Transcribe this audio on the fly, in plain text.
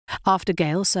After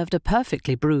Gail served a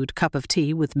perfectly brewed cup of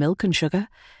tea with milk and sugar,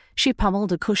 she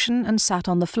pummeled a cushion and sat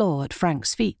on the floor at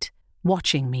Frank's feet,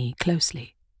 watching me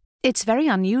closely. "It's very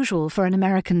unusual for an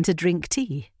American to drink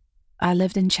tea. I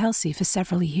lived in Chelsea for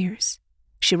several years."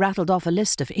 She rattled off a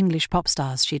list of English pop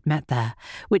stars she'd met there,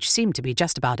 which seemed to be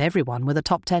just about everyone with a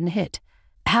top 10 hit.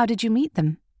 "How did you meet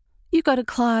them?" "You go to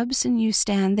clubs and you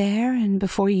stand there, and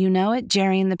before you know it,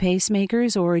 Jerry and the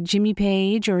Pacemakers or Jimmy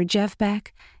Page or Jeff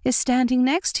Beck is standing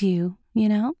next to you, you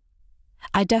know?"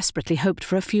 I desperately hoped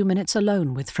for a few minutes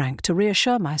alone with Frank to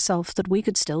reassure myself that we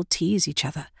could still tease each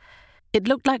other. It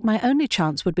looked like my only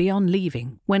chance would be on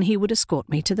leaving, when he would escort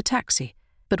me to the taxi.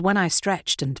 But when I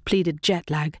stretched and pleaded jet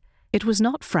lag, it was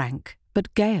not Frank,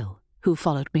 but Gail, who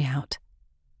followed me out.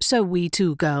 So we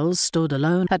two girls stood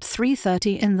alone at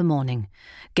 3:30 in the morning,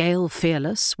 Gail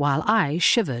fearless, while I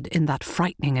shivered in that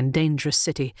frightening and dangerous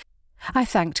city. I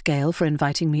thanked Gail for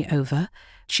inviting me over.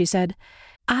 She said,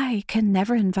 "I can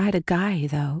never invite a guy,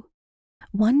 though.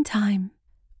 One time,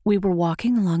 we were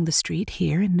walking along the street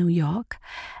here in New York,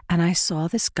 and I saw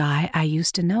this guy I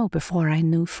used to know before I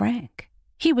knew Frank.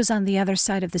 He was on the other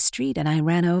side of the street, and I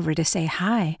ran over to say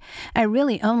hi. I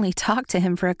really only talked to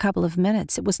him for a couple of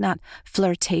minutes. It was not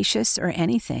flirtatious or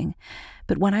anything.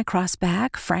 But when I crossed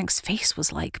back, Frank's face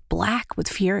was like black with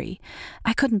fury.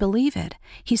 I couldn't believe it.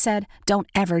 He said, 'Don't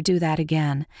ever do that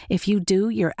again. If you do,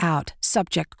 you're out.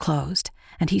 Subject closed.'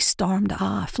 And he stormed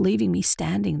off, leaving me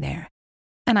standing there.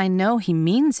 And I know he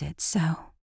means it,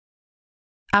 so..."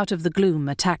 Out of the gloom,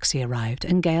 a taxi arrived,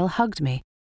 and Gail hugged me.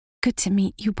 "Good to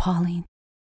meet you, Pauline."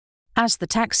 As the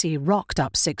taxi rocked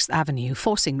up 6th Avenue,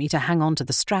 forcing me to hang on to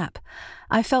the strap,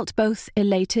 I felt both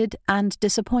elated and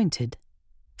disappointed.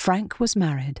 Frank was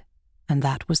married, and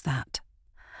that was that.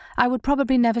 I would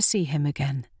probably never see him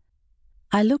again.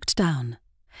 I looked down.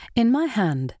 In my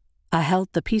hand, I held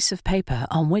the piece of paper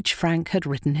on which Frank had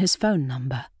written his phone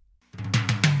number.